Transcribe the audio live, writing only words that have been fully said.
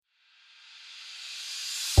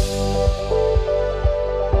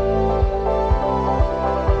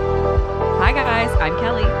I'm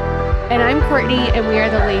Kelly. And I'm Courtney, and we are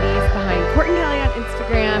the ladies behind Court and Kelly on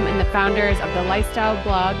Instagram and the founders of the lifestyle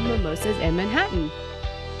blog Mimosas in Manhattan.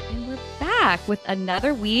 And we're back with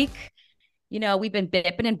another week. You know, we've been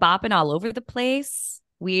bipping and bopping all over the place.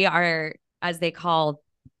 We are, as they call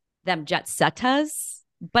them, jet settas,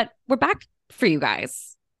 but we're back for you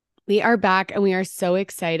guys. We are back, and we are so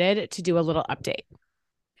excited to do a little update.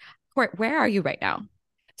 Court, where are you right now?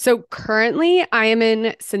 So currently, I am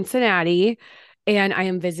in Cincinnati. And I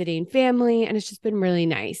am visiting family, and it's just been really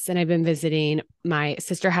nice. And I've been visiting, my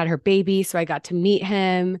sister had her baby, so I got to meet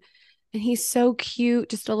him. And he's so cute,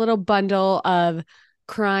 just a little bundle of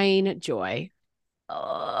crying joy.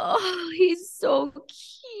 Oh, he's so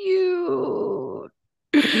cute.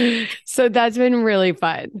 So that's been really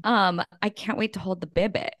fun. I can't wait to hold the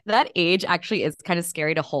bibbit. That age actually is kind of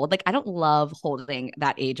scary to hold. Like, I don't love holding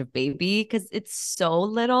that age of baby because it's so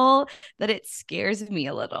little that it scares me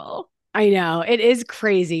a little. I know it is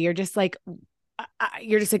crazy. You're just like, am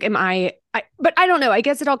but I don't know. I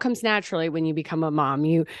guess it all comes naturally when you become a mom.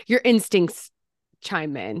 Your instincts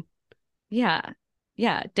chime in. Yeah.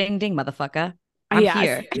 Yeah. Ding, ding, motherfucker. I'm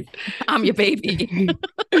Yes. here. I'm your baby.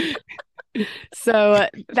 So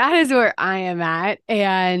that is where I am at.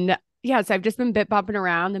 And yeah, so I've just been bit bopping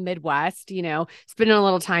around the Midwest, spending a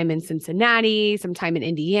little time in Cincinnati, some time in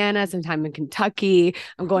Indiana, some time in Kentucky.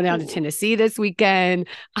 I'm going down to Tennessee this weekend.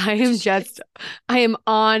 I am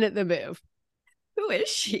on the move. Who is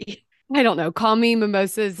she? I don't know. Call me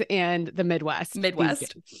mimosas and the Midwest.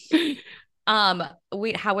 Midwest.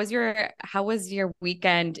 Wait, how was your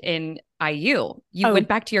weekend in IU? You Oh, went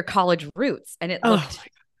back to your college roots and it looked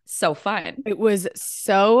so fun. it was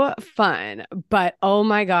so fun, but oh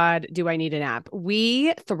my God, do I need a nap?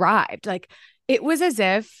 We thrived. Like it was as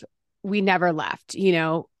if we never left.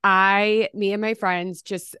 Me and my friends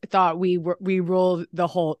just thought we ruled the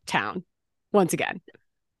whole town once again.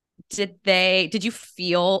 Did you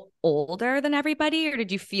feel older than everybody, or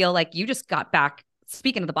did you feel like you just got back,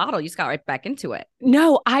 speaking of the bottle, you just got right back into it?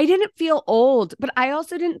 No, I didn't feel old, but I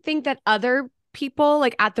also didn't think that other people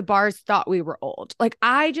like at the bars thought we were old. Like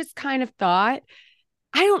I just kind of thought,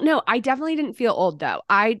 I don't know. I definitely didn't feel old though.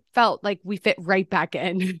 I felt like we fit right back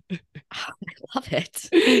in. Oh, I love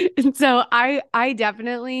it. And so I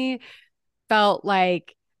definitely felt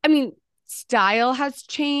like, I mean, style has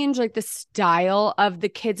changed. Like the style of the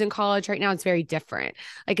kids in college right now is very different.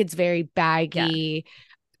 Like it's very Yeah. baggy.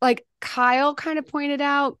 Like Kyle kind of pointed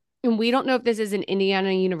out, and we don't know if this is an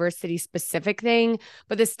Indiana University specific thing,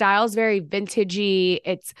 but the style is very vintagey.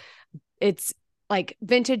 It's like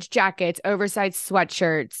vintage jackets, oversized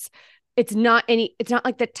sweatshirts. It's not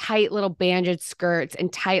like the tight little banded skirts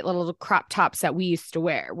and tight little crop tops that we used to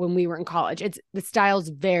wear when we were in college. It's the style's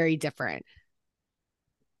very different.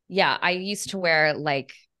 Yeah, I used to wear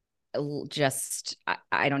like just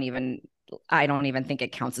I don't even think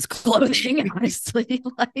it counts as clothing, honestly.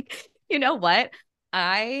 Like, you know what?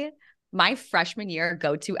 I My freshman year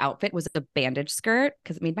go-to outfit was a bandage skirt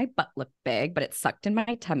because it made my butt look big, but it sucked in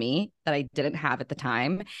my tummy that I didn't have at the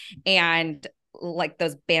time. And like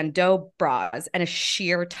those bandeau bras and a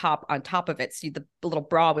sheer top on top of it. So the little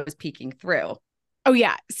bra was peeking through. Oh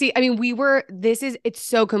yeah. See, I mean, it's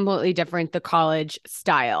so completely different, the college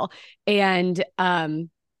style. And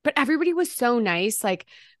but everybody was so nice. Like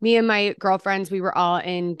me and my girlfriends, we were all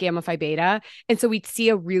in Gamma Phi Beta. And so we'd see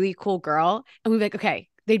a really cool girl and we'd be like, okay,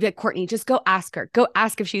 they'd be like, Courtney, just go ask her. Go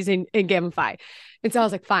ask if she's in Gamma Phi. And so I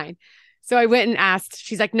was like, fine. So I went and asked.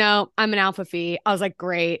 She's like, no, I'm an Alpha Phi. I was like,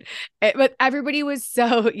 great. But everybody was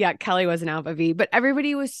yeah, Kelly was an Alpha Phi, but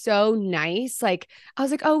everybody was so nice. Like, I was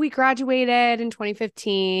like, oh, we graduated in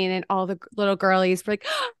 2015, and all the little girlies were like,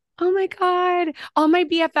 oh my God, all my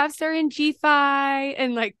BFFs are in G-Phi,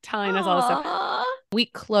 and like telling us all this stuff. Aww. We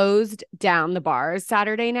closed down the bars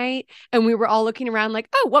Saturday night, and we were all looking around like,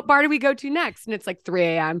 oh, what bar do we go to next? And it's like 3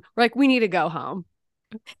 a.m. We're like, we need to go home.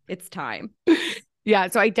 It's time. Yeah,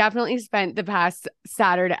 so I definitely spent the past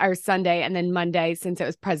Saturday or Sunday and then Monday, since it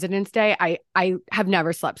was President's Day. I have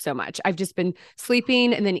never slept so much. I've just been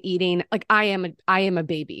sleeping and then eating. Like I am a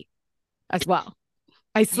baby as well.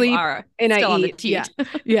 I You sleep are and I still on the eat. Yeah. teat.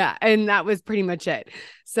 Yeah, and that was pretty much it.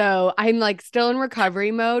 So I'm like still in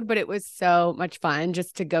recovery mode, but it was so much fun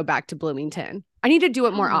just to go back to Bloomington. I need to do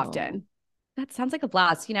it more Oh, often. that sounds like a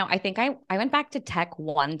blast. You know, I think I went back to tech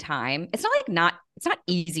one time. It's not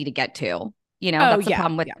easy to get to. You know, Oh that's the yeah.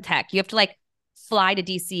 problem with Yeah. tech. You have to like fly to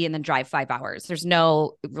DC and then drive 5 hours. There's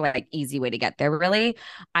no like easy way to get there, really.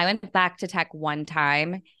 I went back to tech one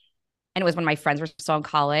time and it was when my friends were still in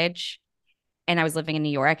college and I was living in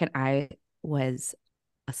New York and I was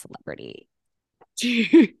a celebrity.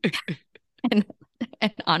 And,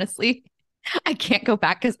 and honestly, I can't go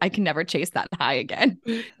back because I can never chase that high again.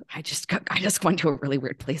 I just went to a really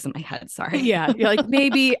weird place in my head. Sorry. Yeah. You're like,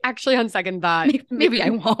 maybe actually on second thought, Maybe I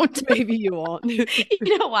won't. maybe you won't.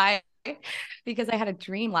 You know why? Because I had a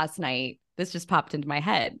dream last night. This just popped into my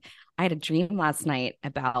head. I had a dream last night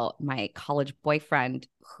about my college boyfriend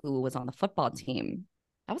who was on the football team.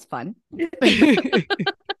 That was fun.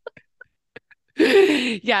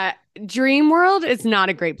 Yeah. Dream world is not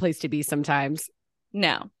a great place to be sometimes.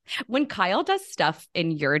 No. When Kyle does stuff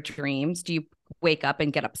in your dreams, do you wake up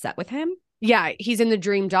and get upset with him? Yeah. He's in the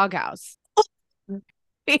dream doghouse.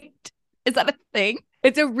 Wait, is that a thing?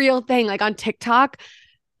 It's a real thing. Like on TikTok,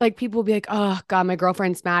 like people will be like, oh God, my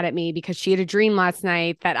girlfriend's mad at me because she had a dream last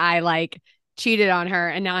night that I like cheated on her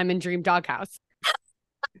and now I'm in dream doghouse.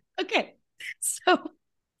 Okay. So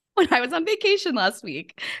when I was on vacation last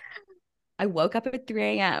week, I woke up at 3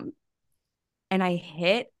 a.m. and I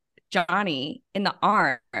hit Johnny in the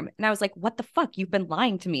arm. And I was like, what the fuck? You've been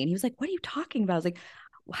lying to me. And he was like, what are you talking about? I was like,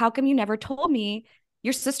 how come you never told me?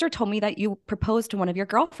 Your sister told me that you proposed to one of your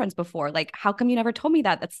girlfriends before. Like, how come you never told me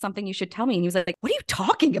that? That's something you should tell me. And he was like, what are you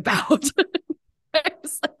talking about? I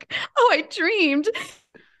was like, oh, I dreamed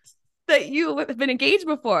that you have been engaged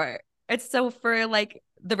before. And so for like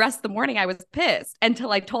the rest of the morning, I was pissed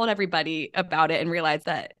until I told everybody about it and realized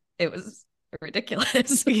that it was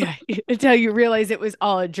ridiculous. Yeah. Until you realize it was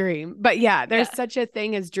all a dream. But yeah, there's such a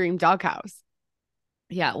thing as dream doghouse.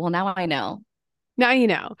 Yeah. Well, now I know. Now you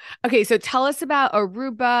know. Okay, so tell us about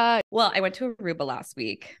Aruba. Well, I went to Aruba last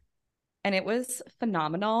week and it was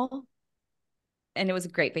phenomenal and it was a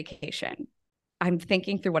great vacation. I'm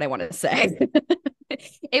thinking through what I want to say.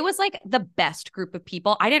 It was like the best group of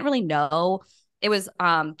people. I didn't really know. It was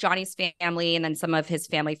Johnny's family and then some of his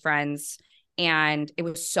family friends. And it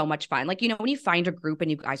was so much fun. Like, you know, when you find a group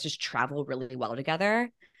and you guys just travel really well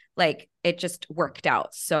together, like it just worked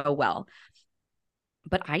out so well.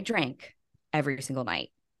 But I drank every single night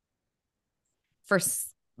for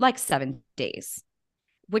like 7 days,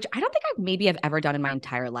 which I don't think I maybe have ever done in my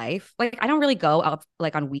entire life. Like, I don't really go out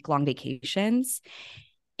like on week-long vacations.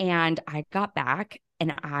 And I got back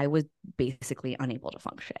and I was basically unable to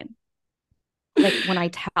function. Like when I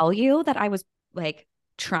tell you that I was like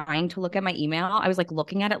trying to look at my email, I was like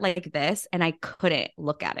looking at it like this and I couldn't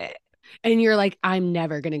look at it. And you're like, I'm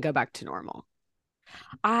never going to go back to normal.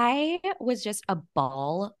 I was just a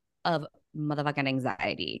ball of motherfucking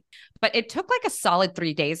anxiety. But it took like a solid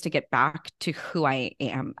 3 days to get back to who I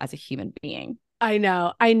am as a human being. I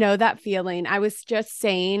know that feeling. I was just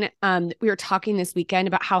saying, we were talking this weekend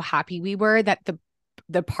about how happy we were that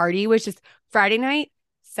the party was just Friday night,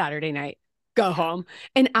 Saturday night, go home.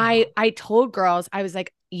 And I told girls, I was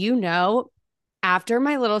like, you know, after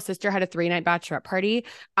my little sister had a 3-night bachelorette party,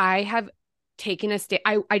 I have taken a stay.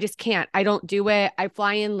 I just can't. I don't do it. I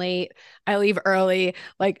fly in late. I leave early.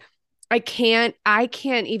 Like I can't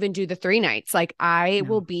even do the 3 nights. Like I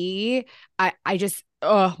will be, I just,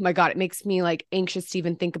 oh my God, it makes me like anxious to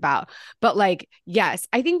even think about. But like, yes,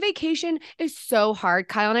 I think vacation is so hard.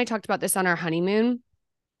 Kyle and I talked about this on our honeymoon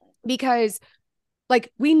because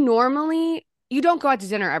like we normally, you don't go out to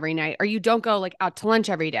dinner every night or you don't go like out to lunch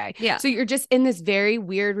every day. Yeah. So you're just in this very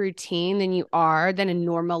weird routine than a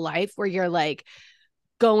normal life where you're like,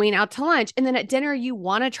 going out to lunch. And then at dinner, you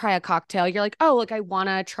want to try a cocktail. You're like, oh, like I want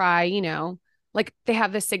to try, you know, like they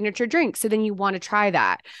have this signature drink. So then you want to try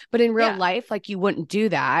that. But in real life, like you wouldn't do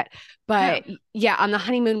that. But yeah, on the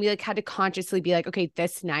honeymoon, we like had to consciously be like, okay,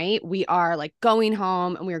 this night we are like going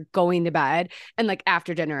home and we are going to bed and like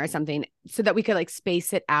after dinner or something so that we could like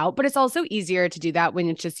space it out. But it's also easier to do that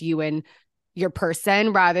when it's just you and your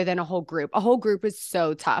person rather than a whole group. A whole group is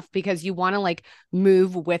so tough because you want to like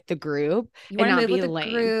move with the group and not be with lame.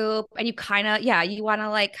 The group and you kind of, you want to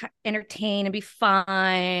like entertain and be fun.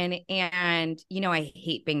 And, you know, I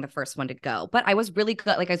hate being the first one to go, but I was really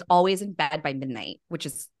good. Like I was always in bed by midnight, which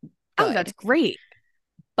is good. Oh, that's great.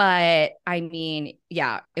 But I mean,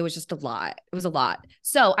 yeah, it was just a lot. It was a lot.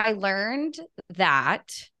 So I learned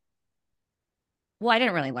that, well, I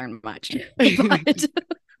didn't really learn much, but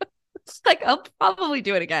like I'll probably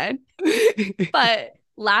do it again. But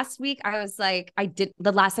last week I was like,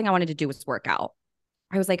 the last thing I wanted to do was work out.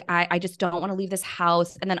 I was like, I just don't want to leave this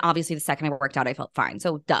house. And then obviously the second I worked out, I felt fine.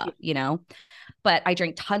 So duh, you know, but I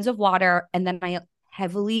drank tons of water and then I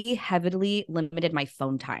heavily limited my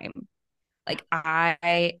phone time. Like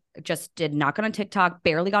I just did not go on TikTok,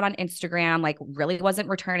 barely got on Instagram, like really wasn't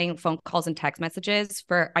returning phone calls and text messages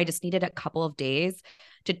I just needed a couple of days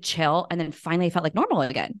to chill. And then finally I felt like normal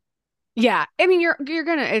again. Yeah. I mean, you're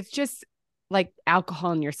gonna, it's just like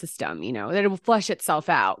alcohol in your system, you know, that it will flush itself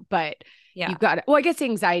out. But you've got, well, I guess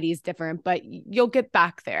anxiety is different, but you'll get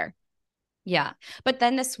back there. Yeah. But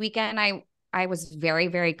then this weekend, I was very,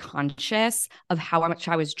 very conscious of how much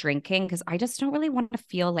I was drinking because I just don't really want to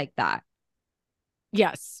feel like that,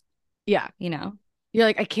 Yes. Yeah. you know? You're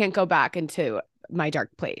like, I can't go back into my dark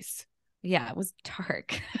place. Yeah, it was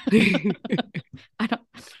dark. I don't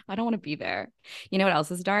I don't want to be there. You know what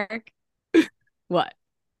else is dark? What?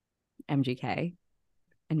 MGK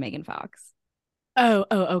and Megan Fox.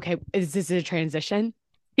 Okay. Is this a transition?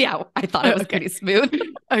 Yeah, I thought it was Okay. pretty smooth.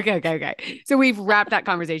 Okay. So we've wrapped that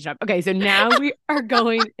conversation up. Okay, so now we are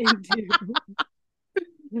going into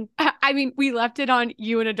I mean, we left it on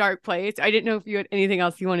you in a dark place. I didn't know if you had anything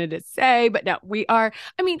else you wanted to say, but no, we are.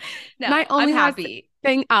 I mean, my No, I'm only last happy.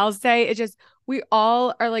 thing I'll say is just we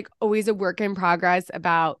all are like always a work in progress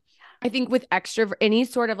about, I think with any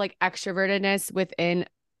sort of like extrovertedness within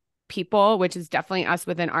people, which is definitely us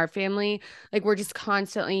within our family. Like we're just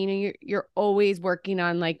constantly, you're always working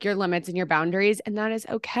on like your limits and your boundaries, and that is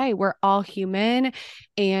okay. We're all human.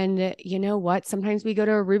 And you know what? Sometimes we go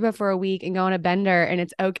to Aruba for a week and go on a bender, and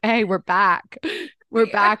it's okay. We're back. We're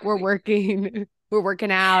back. We're working. We're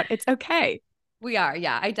working out. It's okay. We are.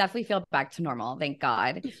 Yeah, I definitely feel back to normal. Thank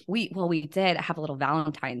God. We did have a little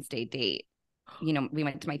Valentine's Day date. You know, we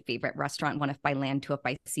went to my favorite restaurant, One If by Land, Two If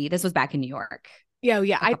by Sea. This was back in New York Yeah.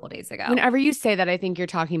 a couple days ago. Whenever you say that, I think you're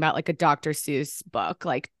talking about like a Dr. Seuss book.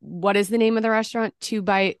 Like, what is the name of the restaurant? Two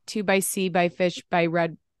by sea, by fish, by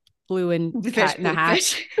red, blue, and cat in the hat.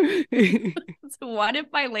 So One If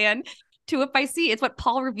by Land, Two If by Sea. It's what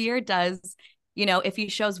Paul Revere does. You know, if he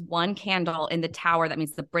shows one candle in the tower, that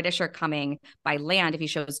means the British are coming by land. If he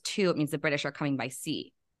shows two, it means the British are coming by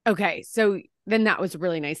sea. Okay, so then that was a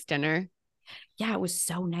really nice dinner. Yeah, it was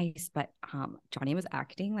so nice, but Johnny was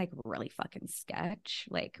acting like really fucking sketch,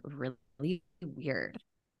 like really weird.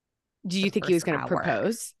 Do you think he was going to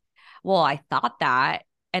propose? Well, I thought that,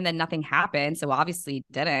 and then nothing happened, so obviously he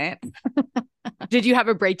didn't. Did you have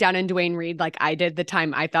a breakdown in Dwayne Reed like I did the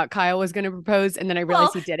time I thought Kyle was going to propose, and then I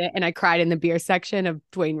realized he didn't, and I cried in the beer section of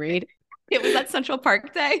Dwayne Reed? It was at Central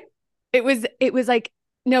Park Day. It was like,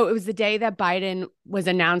 no, it was the day that Biden was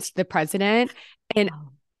announced the president,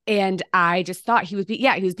 and I just thought he was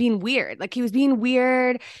being weird. Like he was being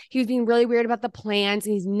weird. He was being really weird about the plans,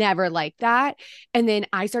 and he's never like that. And then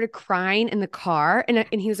I started crying in the car, and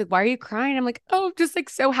he was like, "Why are you crying?" I'm like, "Oh, just like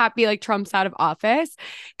so happy like Trump's out of office,"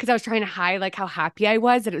 because I was trying to hide like how happy I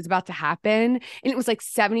was that it was about to happen. And it was like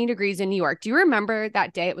 70 degrees in New York. Do you remember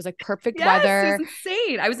that day? It was like perfect weather. It was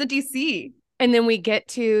insane. I was in DC. And then we get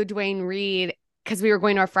to Dwayne Reed because we were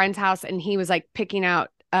going to our friend's house, and he was like picking out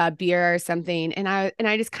beer or something, and I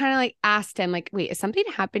just kind of like asked him like, wait, is something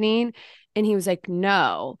happening? And he was like,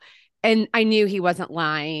 no. And I knew he wasn't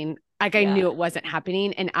lying. Like I knew it wasn't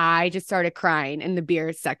happening, and I just started crying in the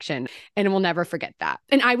beer section, and we'll never forget that.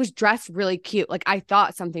 And I was dressed really cute, like I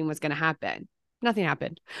thought something was going to happen. Nothing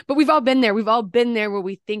happened, but we've all been there where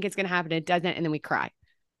we think it's going to happen, it doesn't, and then we cry.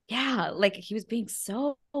 Yeah, like he was being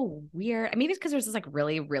so weird. I mean, it's because there's this like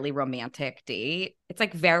really, really romantic date. It's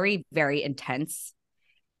like very, very intense.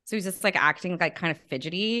 So he's just like acting like kind of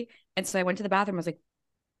fidgety. And so I went to the bathroom. I was like,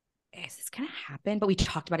 is this going to happen? But we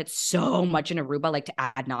talked about it so much in Aruba, like to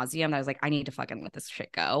ad nauseum. I was like, I need to fucking let this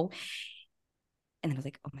shit go. And then I was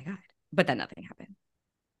like, oh my God. But then nothing happened.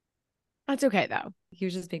 That's okay though. He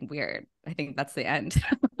was just being weird. I think that's the end.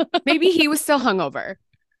 Maybe he was still hungover.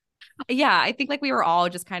 Yeah. I think like we were all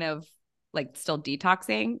just kind of like still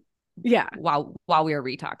detoxing. Yeah. While we were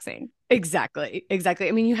retoxing. Exactly.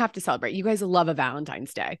 I mean, you have to celebrate. You guys love a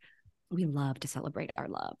Valentine's Day. We love to celebrate our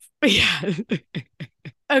love. Yeah.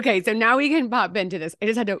 Okay, so now we can pop into this. I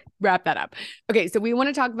just had to wrap that up. Okay, so we want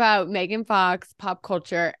to talk about Megan Fox, pop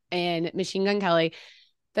culture, and Machine Gun Kelly,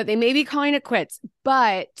 that they may be calling it quits,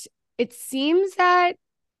 but it seems that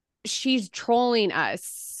she's trolling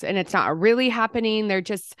us and it's not really happening. They're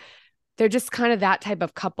just kind of that type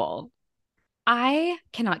of couple. I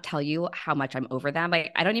cannot tell you how much I'm over them.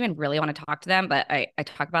 Like, I don't even really want to talk to them, but I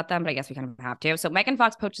talk about them, but I guess we kind of have to. So Megan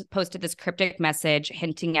Fox posted this cryptic message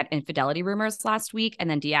hinting at infidelity rumors last week, and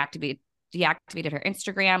then deactivated her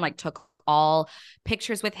Instagram, like took all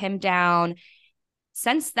pictures with him down.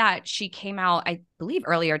 Since that, she came out, I believe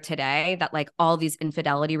earlier today, that like all these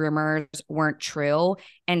infidelity rumors weren't true.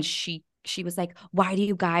 And she was like, why do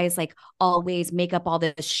you guys like always make up all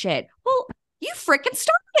this shit? Well, you freaking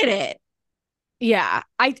started it. Yeah,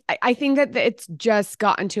 I think that it's just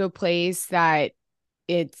gotten to a place that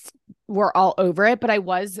we're all over it. But I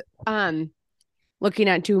was looking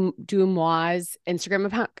at Dumois'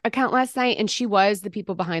 Instagram account last night, and the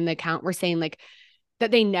people behind the account were saying like that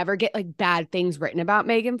they never get like bad things written about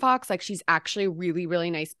Megan Fox. Like she's actually a really, really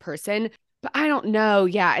nice person. But I don't know.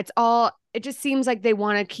 Yeah, it just seems like they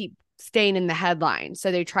want to keep staying in the headline.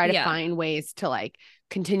 So they try to Yeah. find ways to like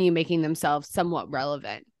continue making themselves somewhat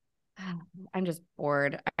relevant. I'm just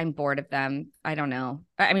bored. I'm bored of them. I don't know.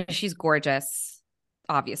 I mean, she's gorgeous.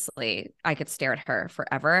 Obviously, I could stare at her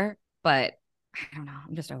forever, but I don't know.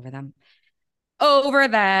 I'm just over them. Over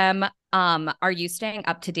them. Are you staying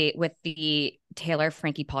up to date with the Taylor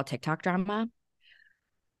Frankie Paul TikTok drama?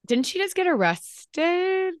 Didn't she just get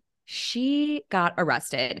arrested? She got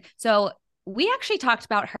arrested. So we actually talked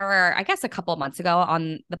about her, I guess, a couple of months ago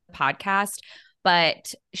on the podcast,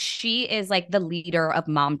 but she is like the leader of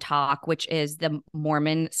Mom Talk, which is the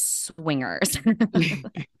Mormon swingers.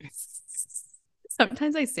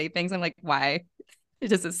 Sometimes I say things, I'm like, why? It's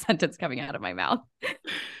just a sentence coming out of my mouth.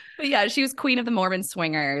 But yeah, she was queen of the Mormon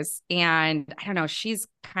swingers. And I don't know, she's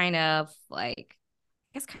kind of like,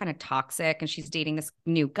 I guess, kind of toxic, and she's dating this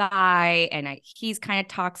new guy, and he's kind of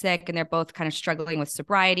toxic, and they're both kind of struggling with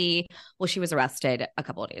sobriety. Well, she was arrested a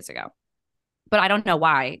couple of days ago, but I don't know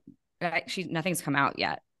why. Nothing's come out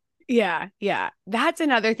yet. Yeah. Yeah. That's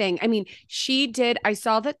another thing. I mean, I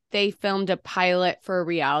saw that they filmed a pilot for a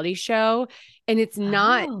reality show, and it's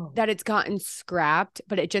not that it's gotten scrapped,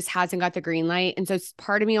 but it just hasn't got the green light. And so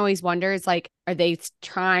part of me always wonders, like, are they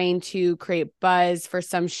trying to create buzz for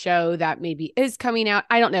some show that maybe is coming out?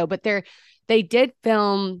 I don't know, but they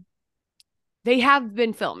have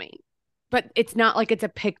been filming, but it's not like it's a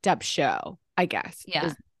picked up show, I guess.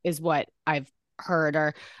 Yeah. Is what I've heard,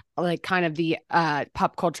 or like kind of the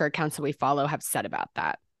pop culture accounts that we follow have said about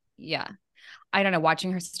that. Yeah. I don't know.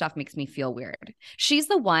 Watching her stuff makes me feel weird. She's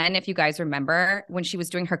the one, if you guys remember, when she was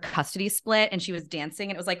doing her custody split and she was dancing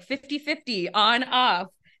and it was like 50-50 on, off,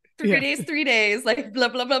 3 days, like blah,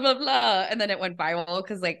 blah, blah, blah, blah. And then it went viral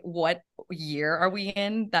because like, what year are we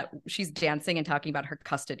in that she's dancing and talking about her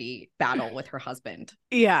custody battle with her husband?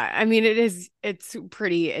 Yeah. I mean, it's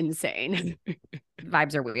pretty insane.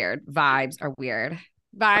 Vibes are weird. Vibes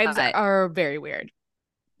are very weird.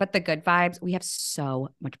 But the good vibes, we have so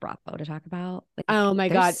much Bravo to talk about. Like, oh my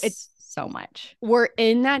God. It's so much. We're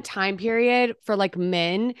in that time period for like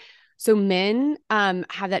men. So men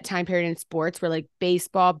have that time period in sports where like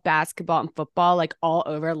baseball, basketball, and football like all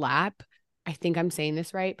overlap. I think I'm saying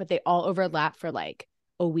this right, but they all overlap for like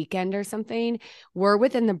a weekend or something. We're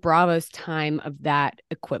within the Bravos time of that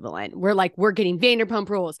equivalent. We're getting Vanderpump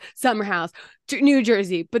Rules, Summer House, New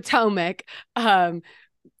Jersey, Potomac,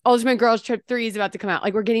 Ultimate Girls Trip 3 is about to come out.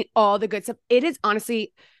 Like, we're getting all the good stuff. It is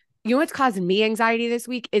honestly, you know what's causing me anxiety this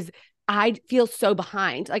week is I feel so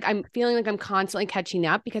behind. Like, I'm feeling like I'm constantly catching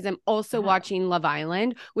up because I'm also watching Love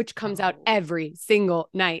Island, which comes out every single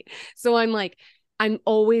night. So I'm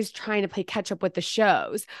always trying to play catch up with the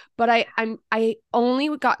shows, but I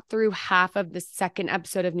only got through half of the second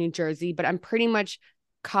episode of New Jersey, but I'm pretty much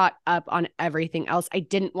caught up on everything else. I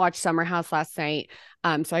didn't watch Summer House last night.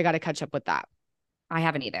 So I got to catch up with that. I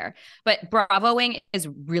haven't either, but Bravoing is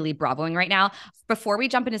really Bravoing right now. Before we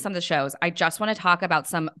jump into some of the shows, I just want to talk about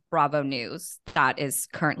some Bravo news that is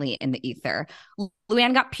currently in the ether.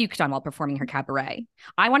 Luann got puked on while performing her cabaret.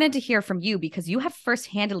 I wanted to hear from you because you have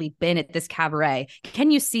first-handedly been at this cabaret. Can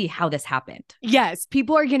you see how this happened? Yes,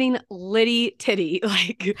 people are getting litty titty.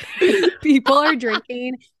 Like, people are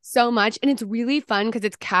drinking so much, and it's really fun because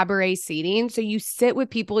it's cabaret seating. So you sit with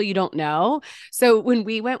people you don't know. So when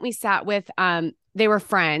we went, we sat with they were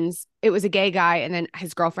friends. It was a gay guy and then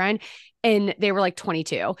his girlfriend, and they were like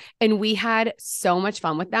 22. And we had so much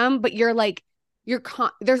fun with them. But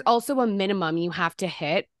there's also a minimum you have to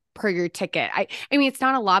hit per your ticket. I mean, it's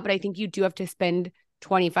not a lot, but I think you do have to spend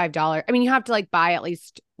 $25. I mean, you have to like buy at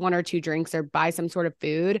least 1 or 2 drinks or buy some sort of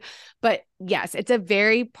food. But yes, it's a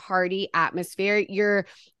very party atmosphere. You're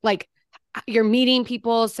meeting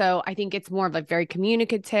people. So I think it's more of like very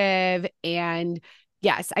communicative, and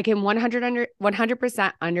yes, I can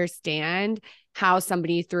 100% understand how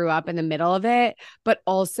somebody threw up in the middle of it. But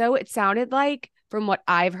also it sounded like, from what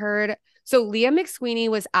I've heard, so Leah McSweeney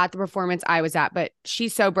was at the performance I was at, but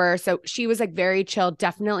she's sober. So she was like very chill,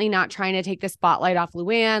 definitely not trying to take the spotlight off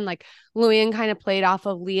Luann. Like, Luann kind of played off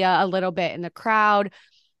of Leah a little bit in the crowd.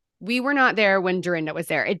 We were not there when Dorinda was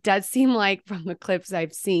there. It does seem like, from the clips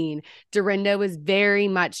I've seen, Dorinda was very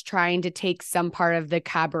much trying to take some part of the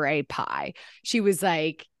cabaret pie. She was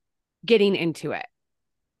like getting into it.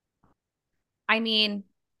 I mean,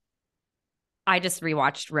 I just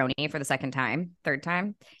rewatched Roni for the third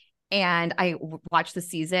time. And I watched the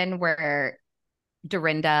season where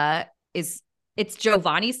Dorinda it's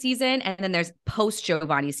Giovanni's season. And then there's post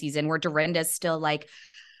Giovanni season where Dorinda's still like,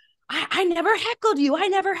 I never heckled you. I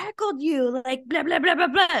never heckled you. Like, blah, blah, blah, blah,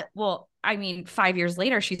 blah. Well, I mean, 5 years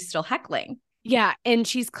later, she's still heckling. Yeah. And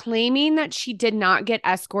she's claiming that she did not get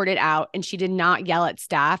escorted out and she did not yell at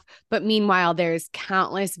staff. But meanwhile, there's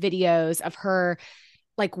countless videos of her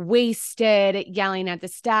like wasted, yelling at the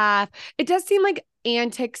staff. It does seem like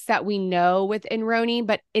antics that we know within Roni,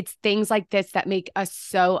 but it's things like this that make us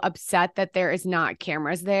so upset that there is not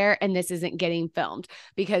cameras there and this isn't getting filmed,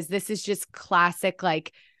 because this is just classic,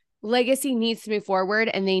 like, Legacy needs to move forward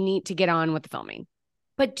and they need to get on with the filming.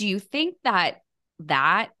 But do you think that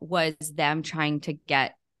that was them trying to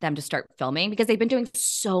get them to start filming? Because they've been doing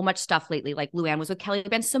so much stuff lately. Like Luann was with Kelly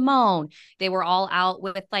Ben Simone. They were all out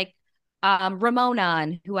with like Ramona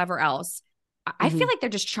and whoever else. I feel like they're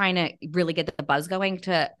just trying to really get the buzz going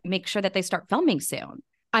to make sure that they start filming soon.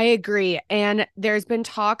 I agree. And there's been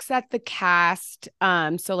talks that the cast,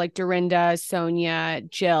 so like Dorinda, Sonia,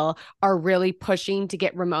 Jill, are really pushing to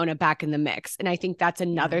get Ramona back in the mix. And I think that's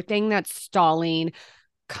another thing that's stalling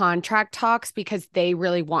contract talks, because they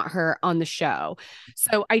really want her on the show.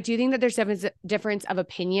 So I do think that there's a difference of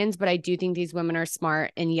opinions, but I do think these women are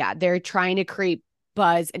smart. And yeah, they're trying to create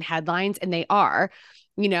buzz and headlines, and they are.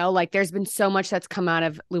 Like there's been so much that's come out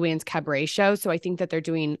of Luann's cabaret show. So I think that they're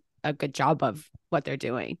doing a good job of what they're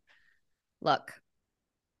doing. Look,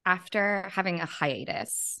 after having a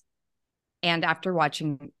hiatus and after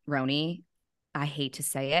watching Roni, I hate to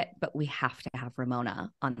say it, but we have to have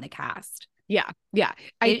Ramona on the cast. Yeah. Yeah.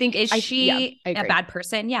 I think is she a bad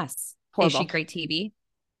person? Yes. Horrible. Is she great TV?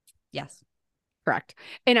 Yes. Correct.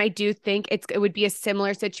 And I do think it would be a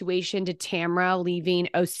similar situation to Tamra leaving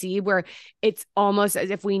OC, where it's almost as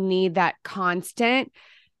if we need that constant.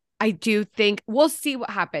 I do think we'll see what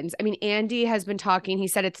happens. I mean, Andy has been talking. He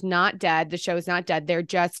said it's not dead. The show is not dead. They're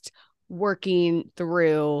just working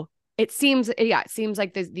through. It seems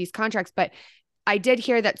like these contracts, but I did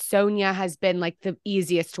hear that Sonia has been like the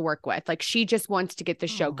easiest to work with. Like she just wants to get the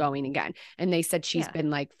show going again. And they said she's been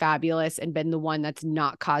like fabulous and been the one that's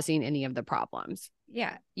not causing any of the problems.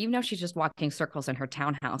 Yeah. She's just walking circles in her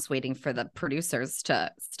townhouse waiting for the producers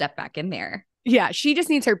to step back in there. Yeah. She just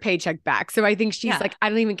needs her paycheck back. So I think she's like, I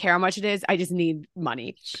don't even care how much it is. I just need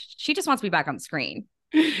money. She just wants to be back on the screen.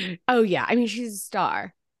 Oh yeah. I mean, she's a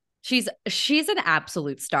star. She's an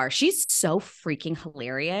absolute star. She's so freaking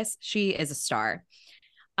hilarious. She is a star.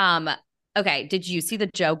 Okay. Did you see the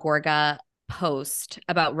Joe Gorga post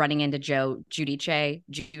about running into Giudice?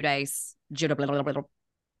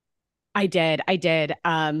 I did.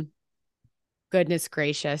 Goodness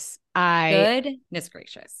gracious. Goodness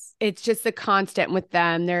gracious. It's just the constant with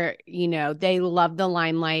them. They're, they love the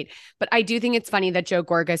limelight. But I do think it's funny that Joe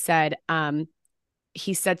Gorga said,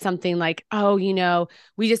 he said something like, oh,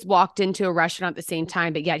 we just walked into a restaurant at the same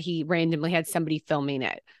time, but yet he randomly had somebody filming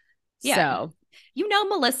it. Yeah. So,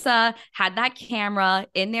 Melissa had that camera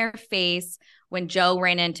in their face when Joe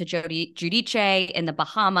ran into Giudice in the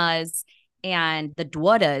Bahamas and the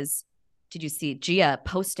Duodas. Did you see Gia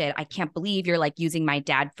posted, I can't believe you're like using my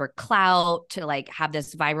dad for clout to like have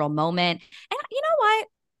this viral moment. And you know what?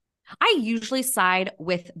 I usually side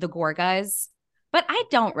with the Gorgas, but I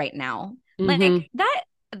don't right now. Like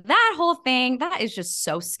that whole thing, that is just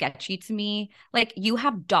so sketchy to me. Like you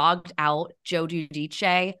have dogged out Joe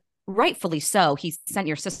Giudice, rightfully so. He sent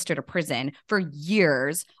your sister to prison for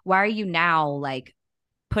years. Why are you now like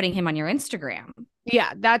putting him on your Instagram?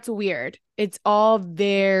 Yeah, that's weird. It's all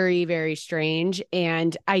very, very strange.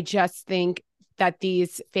 And I just think that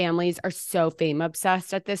these families are so fame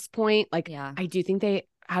obsessed at this point. Like, I do think they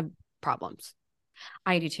have problems.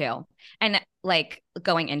 I do too. And like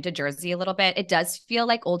going into Jersey a little bit, it does feel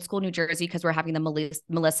like old school New Jersey because we're having the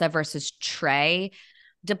Melissa versus Trey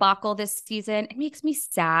debacle this season. It makes me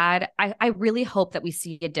sad. I really hope that we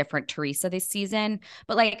see a different Teresa this season.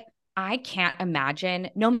 But like, I can't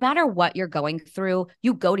imagine, no matter what you're going through,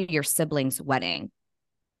 you go to your sibling's wedding.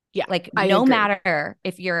 Yeah. Like no matter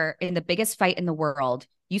if you're in the biggest fight in the world,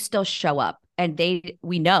 you still show up. And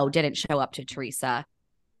we know didn't show up to Teresa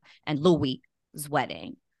and Louis'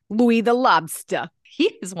 wedding. Louis the lobster. He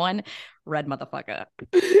is one red motherfucker.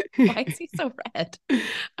 Why is he so red?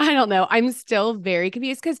 I don't know. I'm still very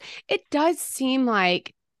confused because it does seem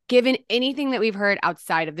like, given anything that we've heard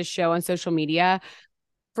outside of the show on social media,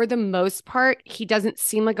 for the most part, he doesn't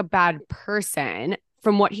seem like a bad person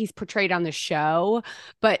from what he's portrayed on the show.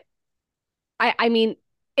 But I mean,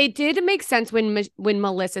 it did make sense when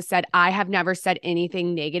Melissa said, I have never said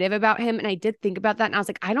anything negative about him. And I did think about that. And I was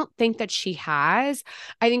like, I don't think that she has.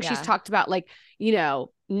 I think she's talked about like,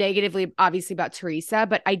 negatively, obviously about Teresa.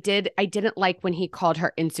 But I didn't like when he called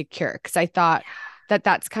her insecure, because I thought that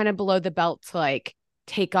that's kind of below the belt to like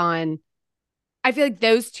take on. I feel like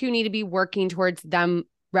those two need to be working towards them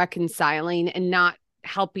reconciling and not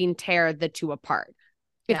helping tear the two apart.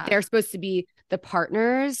 if they're supposed to be the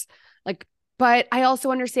partners. Like, but I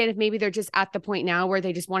also understand if maybe they're just at the point now where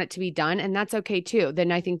they just want it to be done, and that's okay too.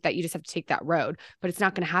 Then I think that you just have to take that road, but it's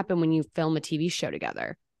not going to happen when you film a TV show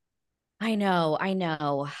together. I know.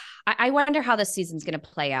 I wonder how this season's going to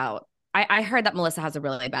play out. I heard that Melissa has a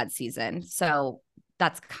really bad season. So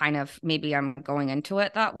that's kind of, maybe I'm going into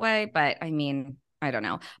it that way. But I mean, I don't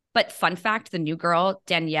know. But fun fact, the new girl,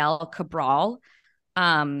 Danielle Cabral,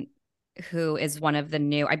 um, who is one of the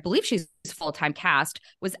new, I believe she's full-time cast,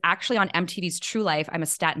 was actually on MTV's True Life. I'm a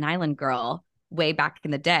Staten Island girl way back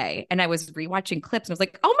in the day. And I was rewatching clips and I was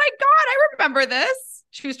like, oh my God, I remember this.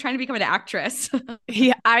 She was trying to become an actress.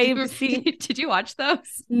 Yeah, I've seen. Did you watch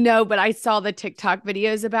those? No, but I saw the TikTok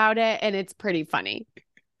videos about it and it's pretty funny.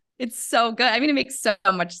 It's so good. I mean, it makes so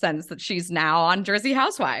much sense that she's now on Jersey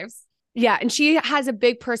Housewives. Yeah, and she has a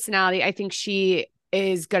big personality. I think she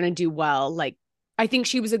is going to do well. Like, I think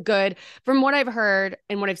she was from what I've heard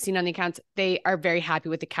and what I've seen on the accounts, they are very happy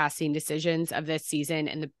with the casting decisions of this season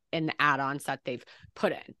and the add-ons that they've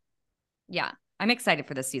put in. Yeah, I'm excited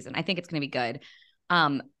for this season. I think it's going to be good.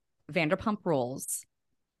 Vanderpump Rules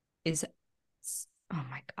is, oh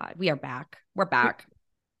my God, we are back. We're back.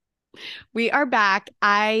 We are back.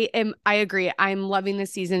 I agree. I'm loving the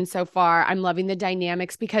season so far. I'm loving the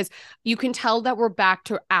dynamics because you can tell that we're back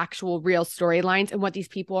to actual real storylines and what these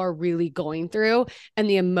people are really going through and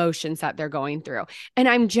the emotions that they're going through. And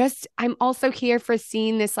I'm also here for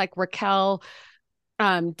seeing this like Raquel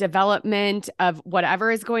development of whatever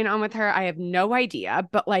is going on with her. I have no idea,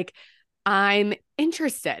 but like I'm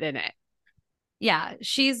interested in it. Yeah,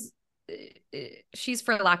 she's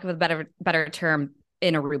for lack of a better term,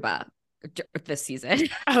 in Aruba this season.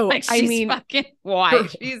 Oh, like, I mean, fucking why?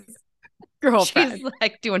 She's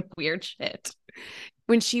like doing weird shit.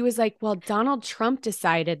 When she was like, well, Donald Trump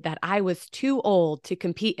decided that I was too old to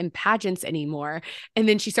compete in pageants anymore. And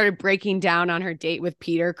then she started breaking down on her date with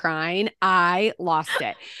Peter crying. I lost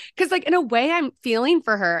it. Because like, in a way, I'm feeling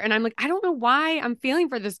for her. And I'm like, I don't know why I'm feeling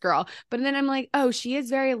for this girl. But then I'm like, oh, she is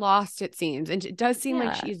very lost, it seems. And it does seem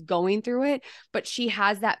like she's going through it. But she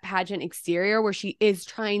has that pageant exterior where she is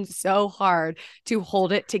trying so hard to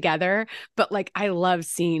hold it together. But like, I love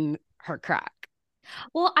seeing her crack.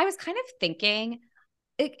 Well, I was kind of thinking,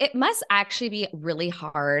 it must actually be really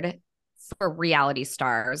hard for reality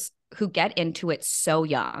stars who get into it so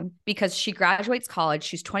young, because she graduates college,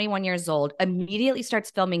 she's 21 years old, immediately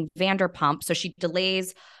starts filming Vanderpump. So she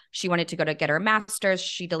delays, she wanted to go to get her master's.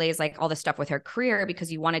 She delays like all the stuff with her career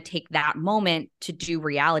because you want to take that moment to do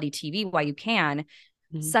reality TV while you can.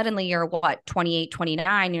 Mm-hmm. Suddenly you're 28,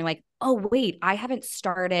 29. You're like, oh, wait, I haven't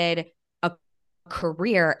started a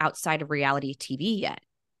career outside of reality TV yet.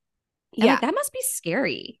 And yeah, like, that must be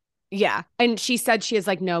scary. Yeah. And she said she has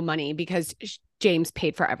like no money because James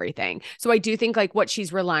paid for everything. So I do think like what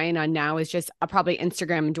she's relying on now is just probably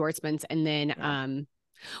Instagram endorsements. And then,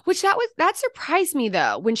 which that surprised me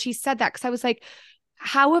though, when she said that, because I was like,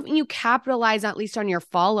 how haven't you capitalized at least on your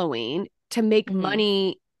following to make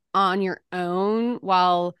money on your own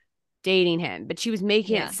while dating him? But she was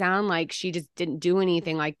making it sound like she just didn't do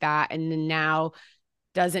anything like that. And then now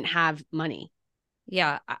doesn't have money.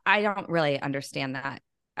 Yeah, I don't really understand that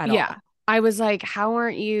at all. Yeah, I was like, how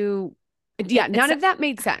aren't you? Yeah, none of that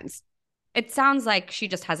made sense. It sounds like she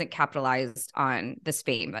just hasn't capitalized on this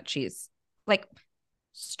fame that she's like,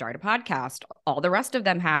 start a podcast. All the rest of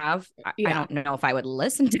them have. I don't know if I would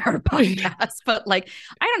listen to her podcast, but like,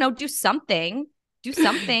 I don't know, do something. Do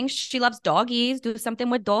something. She loves doggies. Do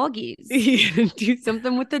something with doggies. Do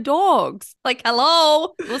something with the dogs. Like,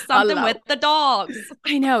 hello, do something with the dogs.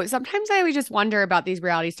 I know. Sometimes I always just wonder about these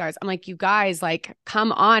reality stars. I'm like, you guys, like,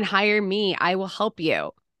 come on, hire me. I will help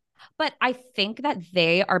you. But I think that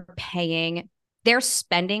they're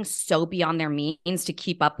spending so beyond their means to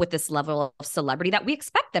keep up with this level of celebrity that we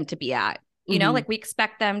expect them to be at. You know, like we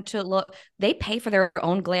expect them to look, they pay for their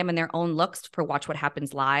own glam and their own looks for Watch What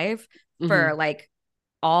Happens Live for like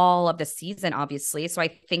all of the season, obviously. So I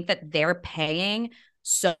think that they're paying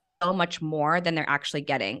so much more than they're actually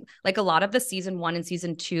getting. Like a lot of the season 1 and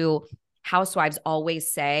season 2 housewives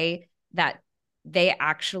always say that they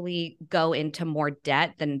actually go into more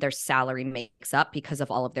debt than their salary makes up because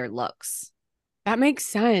of all of their looks. That makes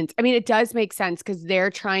sense. I mean, it does make sense because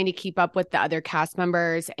they're trying to keep up with the other cast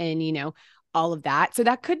members and, you know, all of that. So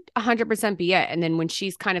that could 100% be it. And then when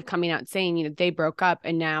she's kind of coming out saying, you know, they broke up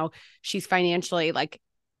and now she's financially like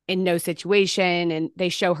in no situation, and they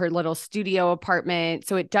show her little studio apartment.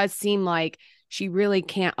 So it does seem like she really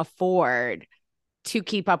can't afford to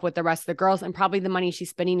keep up with the rest of the girls. And probably the money she's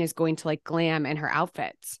spending is going to like glam and her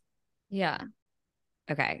outfits. Yeah.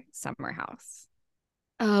 Okay. Summer House.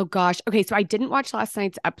 Oh gosh. Okay, so I didn't watch last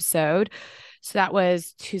night's episode. So that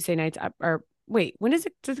was Tuesday night's or wait, when is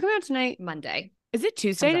it? Does it come out tonight? Monday. Is it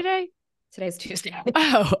Tuesday Comes out. today? Today's Tuesday.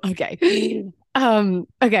 Oh, okay.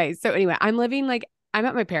 Okay. So anyway, I'm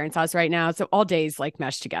at my parents' house right now. So all days like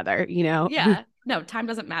meshed together, you know? Yeah. No, time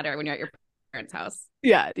doesn't matter when you're at your parents' house.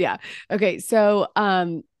 Yeah, yeah. Okay. So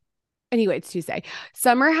anyway, it's Tuesday.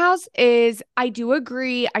 Summer House is, I do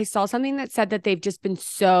agree. I saw something that said that they've just been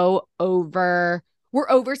we're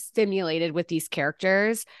overstimulated with these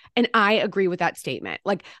characters. And I agree with that statement.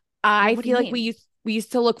 Like, I What do you feel like mean? we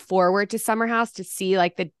used to look forward to Summer House to see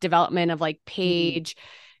like the development of like Mhm. Paige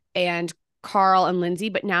and Carl and Lindsay,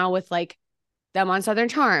 but now with like them on Southern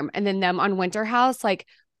Charm and then them on Winter House, like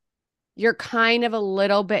you're kind of a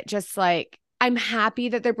little bit just like, I'm happy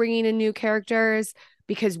that they're bringing in new characters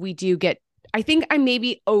because we do get, I think I'm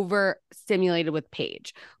maybe overstimulated with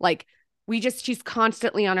Paige. Like she's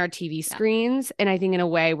constantly on our TV Yeah. screens. And I think in a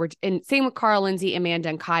way and same with Carl, Lindsay, Amanda,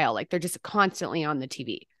 and Kyle, like they're just constantly on the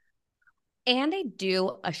TV. And they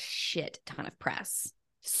do a shit ton of press.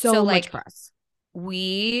 So much like press.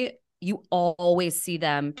 you always see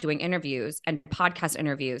them doing interviews and podcast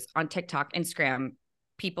interviews on TikTok, Instagram,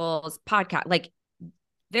 people's podcast. Like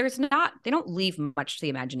they don't leave much to the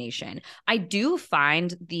imagination. I do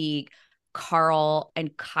find the Carl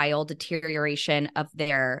and Kyle deterioration of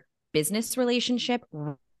their business relationship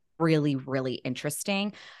really, really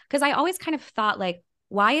interesting. Because I always kind of thought, like,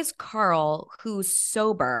 why is Carl, who's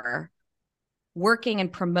sober, working and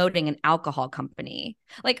promoting an alcohol company?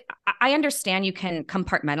 Like, I understand you can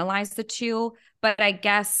compartmentalize the two, but I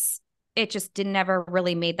guess it just didn't ever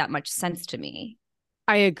really made that much sense to me.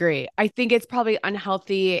 I agree. I think it's probably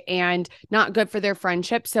unhealthy and not good for their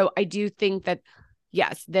friendship. So I do think that,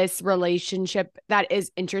 yes, this relationship that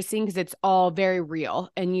is interesting because it's all very real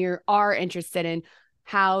and you are interested in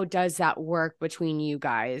how does that work between you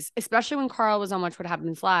guys, especially when Carl was on Watch What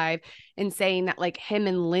Happens Live and saying that like him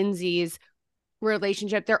and Lindsay's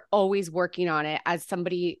relationship, they're always working on it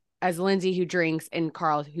as Lindsay who drinks and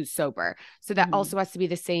Carl who's sober. So that also has to be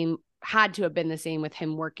the same, had to have been the same with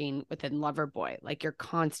him working within Loverboy. Like you're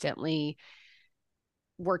constantly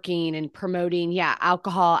working and promoting,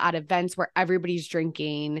 alcohol at events where everybody's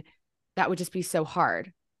drinking. That would just be so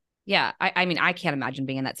hard. Yeah. I mean, I can't imagine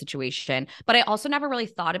being in that situation, but I also never really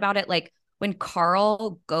thought about it. Like when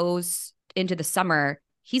Carl goes into the summer,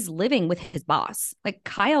 he's living with his boss. Like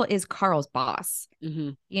Kyle is Carl's boss,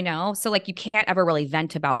 you know? So like you can't ever really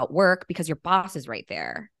vent about work because your boss is right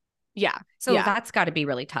there. Yeah. So that's got to be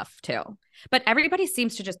really tough too. But everybody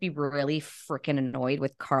seems to just be really freaking annoyed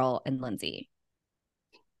with Carl and Lindsay.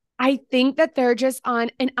 I think that they're just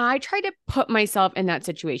on, and I try to put myself in that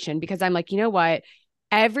situation because I'm like, you know what?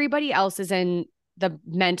 Everybody else is in the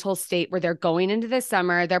mental state where they're going into the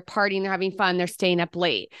summer, they're partying, they're having fun, they're staying up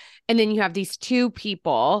late. And then you have these two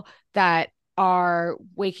people that are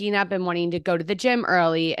waking up and wanting to go to the gym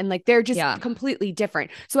early and like they're just completely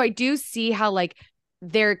different. So I do see how like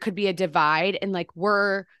there could be a divide and like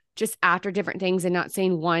we're just after different things and not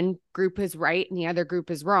saying one group is right and the other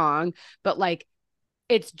group is wrong, but like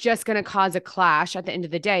it's just going to cause a clash at the end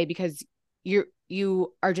of the day because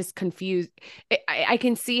you are just confused. I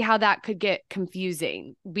can see how that could get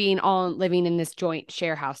confusing being all living in this joint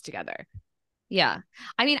share house together. Yeah.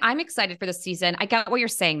 I mean, I'm excited for this season. I get what you're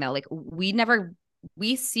saying though. Like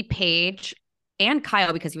we see Paige and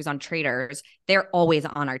Kyle because he was on Traders. They're always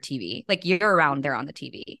on our TV. Like year round, they're on the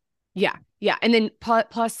TV. Yeah. Yeah. And then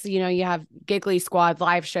plus, you know, you have Giggly Squad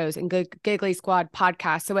live shows and Giggly Squad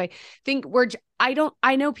podcasts. So I think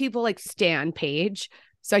I know people like stan Paige.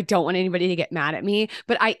 So I don't want anybody to get mad at me,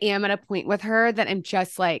 but I am at a point with her that I'm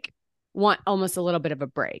just like, want almost a little bit of a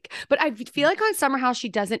break. But I feel like on Summer House, she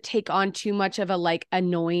doesn't take on too much of a like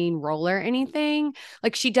annoying role or anything.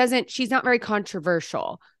 Like she's not very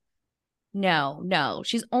controversial. No.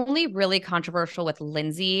 She's only really controversial with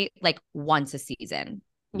Lindsay like once a season.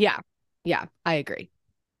 Yeah. Yeah, I agree.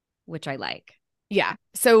 Which I like. Yeah.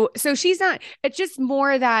 So she's not, it's just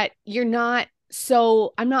more that I'm not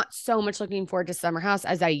so much looking forward to Summer House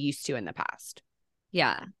as I used to in the past.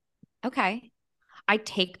 Yeah. Okay. I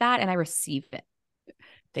take that and I receive it.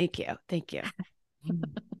 Thank you. Thank you.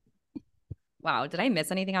 Wow. Did I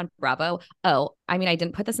miss anything on Bravo? Oh, I mean, I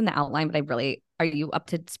didn't put this in the outline, but are you up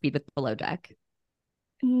to speed with Below Deck?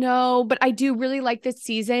 No, but I do really like this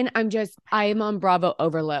season. I am on Bravo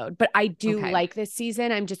overload, but I do like this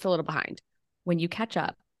season. I'm just a little behind. When you catch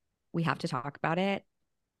up, we have to talk about it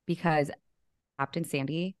because Captain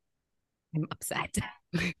Sandy, I'm upset.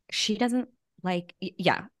 She doesn't like,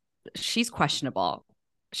 she's questionable.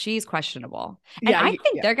 And I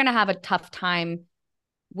think they're going to have a tough time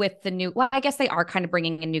with the new, well, I guess they are kind of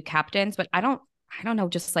bringing in new captains, but I don't know,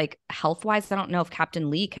 just like health wise, I don't know if Captain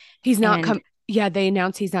Lee. He's not come. Yeah, they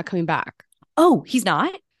announced he's not coming back. Oh, he's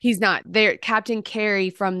not? He's not there. Captain Carey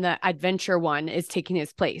from the adventure one is taking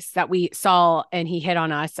his place that we saw, and he hit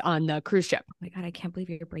on us on the cruise ship. Oh my God, I can't believe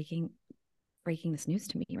you're breaking this news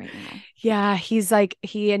to me right now. Yeah, he's like,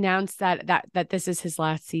 he announced that this is his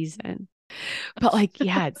last season. But like,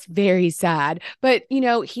 yeah, it's very sad. But you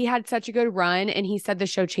know, he had such a good run, and he said the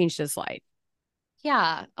show changed his life.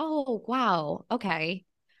 Yeah. Oh, wow. Okay.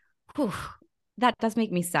 Whew. That does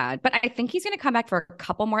make me sad. But I think he's going to come back for a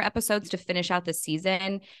couple more episodes to finish out the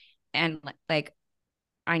season. And like,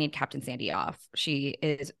 I need Captain Sandy off. She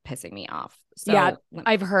is pissing me off. So yeah,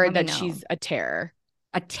 I've heard that she's a terror.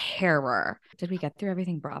 A terror. Did we get through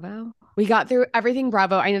everything Bravo? We got through everything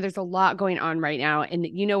Bravo. I know there's a lot going on right now. And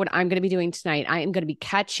you know what I'm going to be doing tonight? I am going to be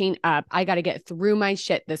catching up. I got to get through my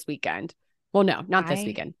shit this weekend. Well, no, not this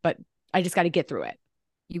weekend, but I just got to get through it.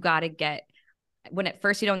 You got to get, when at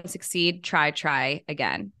first you don't succeed, try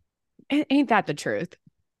again. Ain't that the truth?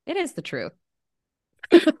 It is the truth.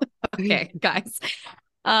 Okay, guys.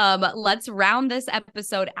 Let's round this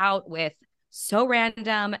episode out with so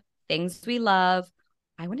random things we love.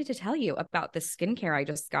 I wanted to tell you about the skincare I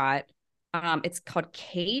just got. It's called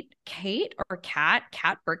Kate or Kat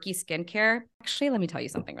Berkey skincare. Actually, let me tell you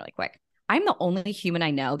something really quick. I'm the only human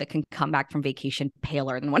I know that can come back from vacation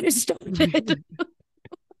paler than when it started.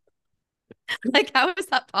 Like, how is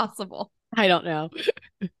that possible? I don't know.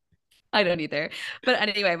 I don't either. But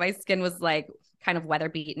anyway, my skin was like kind of weather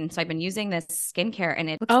beaten. So I've been using this skincare and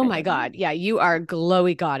it looks oh my God. Yeah, you are a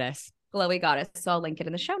glowy goddess. Glowy goddess. So I'll link it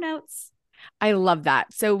in the show notes. I love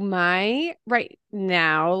that. So my right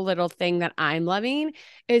now little thing that I'm loving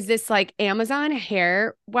is this like Amazon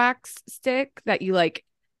hair wax stick that you like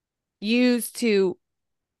use to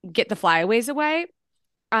get the flyaways away.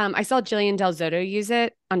 I saw Jillian Del Zotto use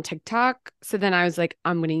it on TikTok. So then I was like,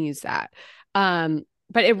 I'm going to use that.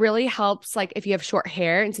 But it really helps like if you have short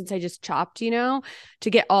hair. And since I just chopped, you know, to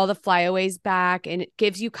get all the flyaways back, and it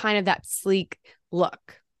gives you kind of that sleek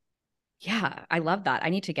look. Yeah, I love that. I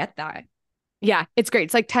need to get that. Yeah, it's great.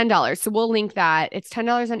 It's like $10. So we'll link that. It's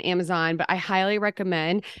 $10 on Amazon, but I highly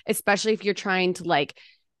recommend, especially if you're trying to like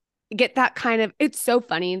get that kind of, it's so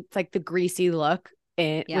funny. It's like the greasy look.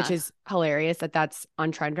 Which is hilarious that's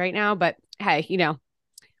on trend right now. But hey, you know,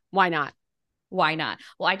 why not? Why not?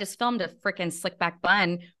 Well, I just filmed a freaking slick back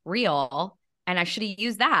bun reel and I should have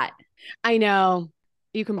used that. I know.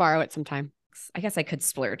 You can borrow it sometime. I guess I could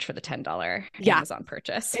splurge for the $10 Amazon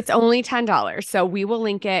purchase. It's only $10. So we will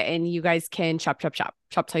link it and you guys can shop till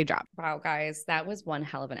you drop. Wow, guys, that was one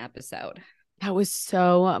hell of an episode. That was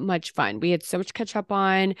so much fun. We had so much to catch up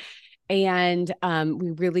on, and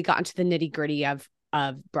we really got into the nitty gritty of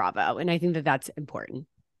Bravo. And I think that that's important.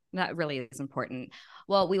 That really is important.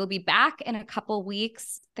 Well, we will be back in a couple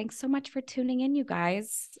weeks. Thanks so much for tuning in, you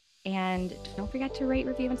guys. And don't forget to rate,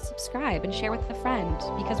 review, and subscribe and share with a friend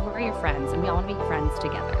because we're your friends and we all want to be friends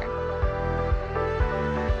together.